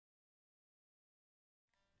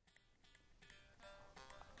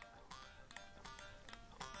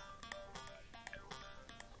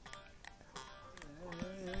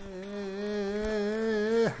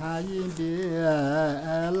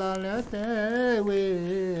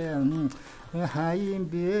还因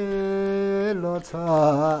别落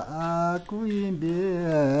草古因别。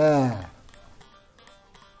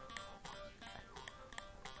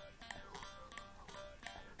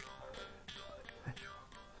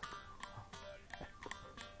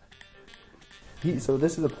So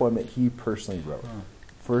this is a poem that he personally wrote,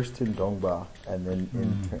 first in Dongba and then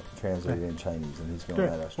translated in Chinese, and he's going to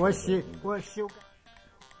let us translate.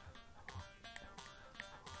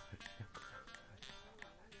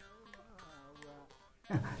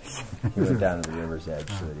 He went down to the river's edge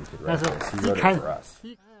so that he could write this. He wrote it for us.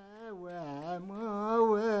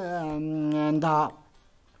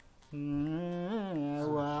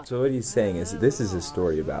 So what he's saying is that this is a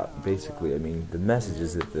story about, basically, I mean, the message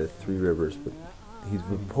is that the three rivers, he's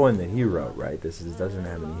a poem that he wrote, right? Doesn't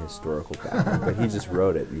have any historical background, but he just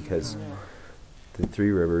wrote it because the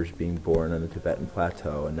three rivers being born on the Tibetan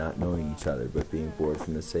plateau and not knowing each other, but being born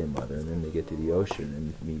from the same mother, and then they get to the ocean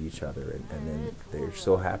and meet each other, and then they're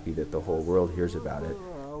so happy that the whole world hears about it.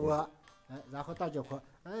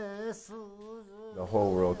 The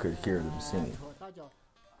whole world could hear them singing.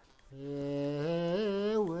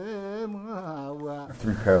 The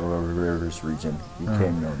three parallel rivers region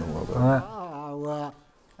became known the world over.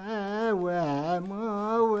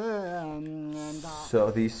 So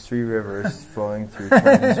these three rivers flowing through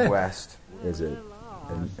China's west is an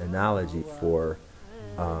analogy for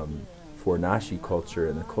Naxi culture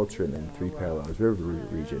and the culture in the three parallel river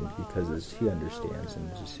region, because as he understands and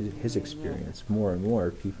just his experience, more and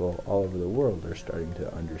more people all over the world are starting to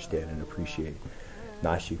understand and appreciate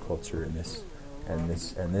Naxi culture in this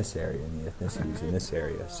area, and the ethnicities in this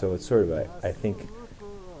area. So it's sort of I think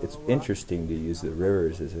it's interesting to use the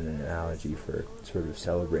rivers as an analogy for sort of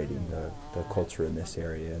celebrating the culture in this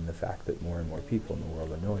area and the fact that more and more people in the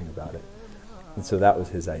world are knowing about it. And so that was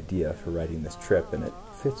his idea for writing this trip, and it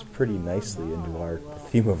fits pretty nicely into the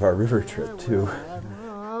theme of our river trip too.